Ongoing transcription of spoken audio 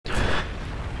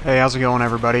Hey, how's it going,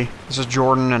 everybody? This is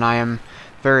Jordan, and I am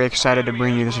very excited to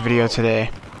bring you this video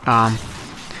today.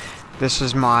 This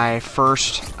is my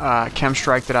first K.E.M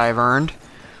strike that I've earned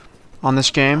on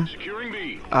this game.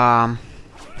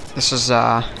 This is,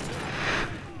 at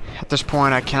this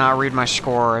point, I cannot read my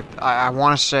score. I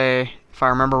want to say, if I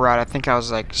remember right, I think I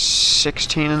was like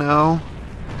 16-0.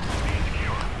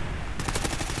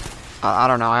 I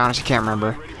don't know, I honestly can't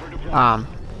remember.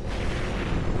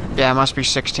 Yeah, it must be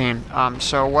 16.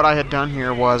 So what I had done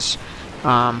here was,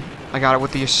 I got it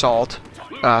with the assault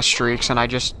streaks, and I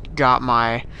just got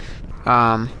my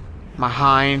my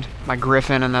hind, my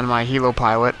griffin, and then my helo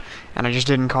pilot, and I just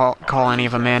didn't call any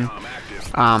of them in.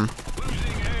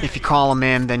 If you call them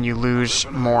in, then you lose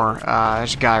more.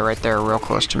 There's a guy right there, real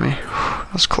close to me.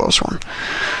 That's a close one.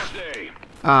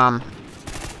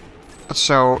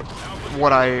 So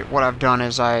what I've done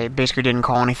is I basically didn't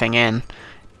call anything in.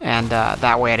 And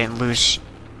that way I didn't lose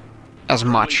as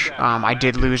much. I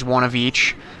did lose one of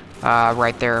each.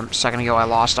 Right there a second ago I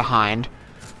lost a hind.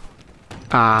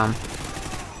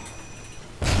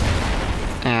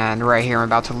 And right here I'm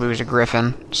about to lose a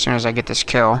griffin as soon as I get this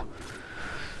kill.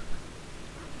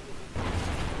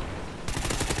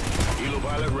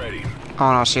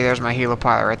 Oh no, see, there's my helo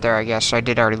pilot right there, I guess. So I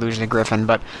did already lose the griffin,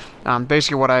 but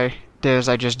basically what I did is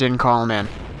I just didn't call him in.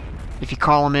 If you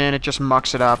call him in, it just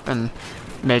mucks it up and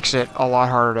makes it a lot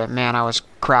harder to... Man, I was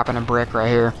crapping a brick right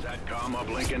here.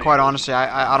 Quite honestly,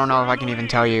 I don't know if I can even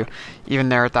tell you. Even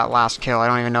there at that last kill, I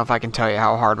don't even know if I can tell you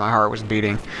how hard my heart was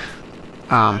beating.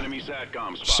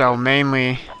 So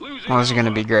mainly... Well, this is going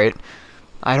to be great.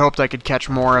 I hoped I could catch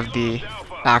more of the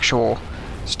actual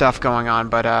stuff going on,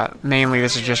 but mainly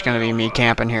this is just going to be me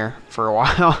camping here for a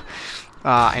while.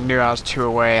 I knew I was 2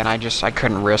 away, and I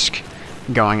couldn't risk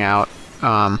going out.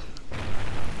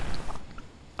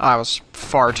 I was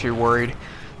far too worried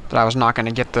that I was not going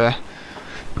to get the...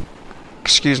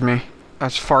 Excuse me. I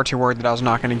was far too worried that I was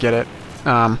not going to get it.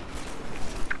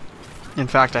 In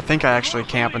fact, I think I actually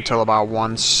camp until about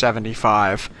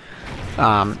 175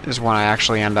 is when I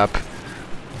actually end up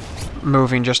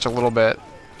moving just a little bit.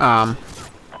 But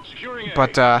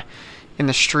in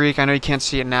the streak, I know you can't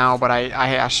see it now, but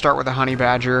I start with a honey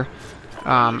badger,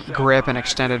 grip, and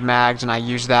extended mags, and I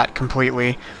use that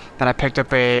completely. Then I picked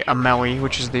up a melee,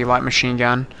 which is the light machine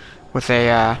gun, with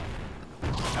a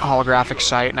holographic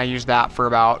sight, and I used that for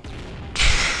about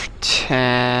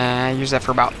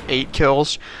 8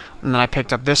 kills. And then I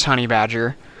picked up this honey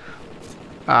badger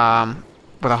with a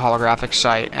holographic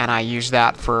sight, and I used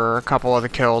that for a couple of the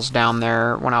kills down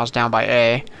there when I was down by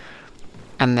A.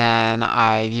 And then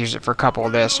I used it for a couple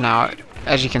of this. Now,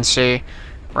 as you can see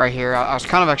right here, I was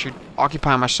kind of actually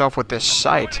occupying myself with this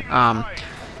sight.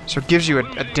 So it gives you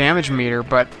a damage meter,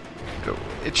 but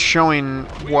it's showing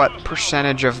what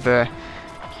percentage of the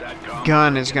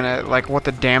gun is gonna, like, what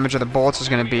the damage of the bullets is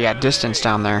gonna be at distance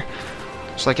down there.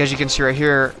 So, like, as you can see right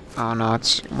here, oh no,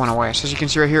 it's went away. So as you can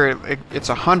see right here, it's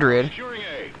 100,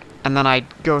 and then I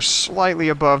go slightly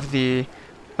above the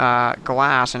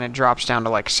glass, and it drops down to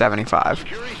like 75.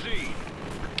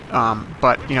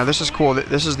 But you know, this is cool.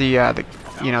 This is the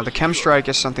K.E.M strike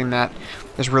is something that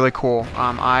is really cool.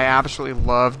 I absolutely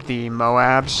loved the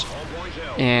Moabs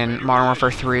in Modern Warfare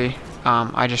 3.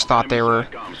 I just thought they were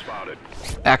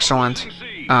excellent.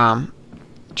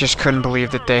 Just couldn't believe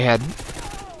that they had...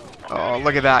 Oh,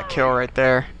 look at that kill right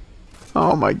there.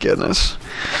 Oh my goodness.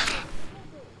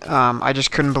 I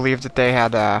just couldn't believe that they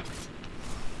had... And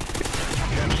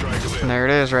there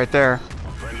it is right there.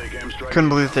 Couldn't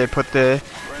believe that they put this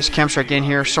K.E.M strike in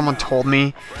here. Someone told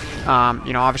me,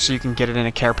 you know, obviously you can get it in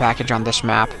a care package on this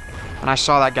map. When I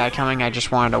saw that guy coming, I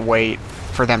just wanted to wait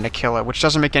for them to kill it, which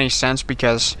doesn't make any sense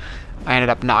because I ended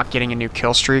up not getting a new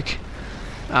kill streak.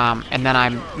 And then I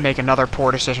make another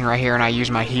poor decision right here, and I use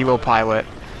my helo pilot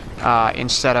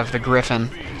instead of the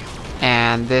griffin.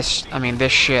 And this, I mean,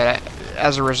 this shit,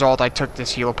 as a result, I took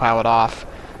this helo pilot off.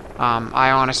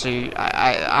 I honestly,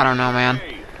 I don't know, man.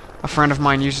 A friend of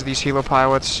mine uses these helo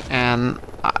pilots, and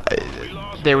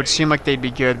they would seem like they'd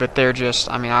be good, but they're just,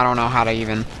 I mean, I don't know how to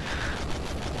even...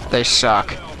 They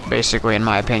suck, basically, in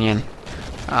my opinion.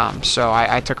 So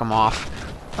I took them off.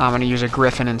 I'm going to use a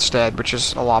griffin instead, which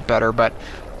is a lot better, but...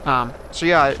 so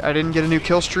yeah, I didn't get a new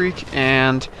kill streak,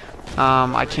 and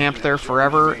I camped there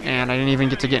forever, and I didn't even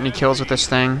get to get any kills with this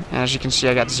thing. And as you can see,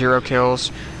 I got 0 kills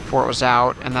before it was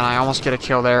out, and then I almost get a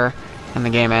kill there, and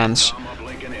the game ends.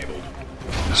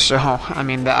 So, I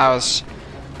mean, that was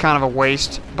kind of a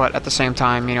waste, but at the same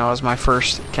time, you know, it was my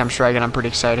first K.E.M strike, and I'm pretty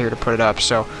excited here to put it up.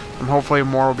 So, hopefully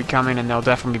more will be coming, and they'll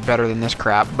definitely be better than this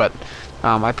crap. But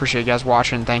I appreciate you guys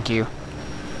watching. Thank you.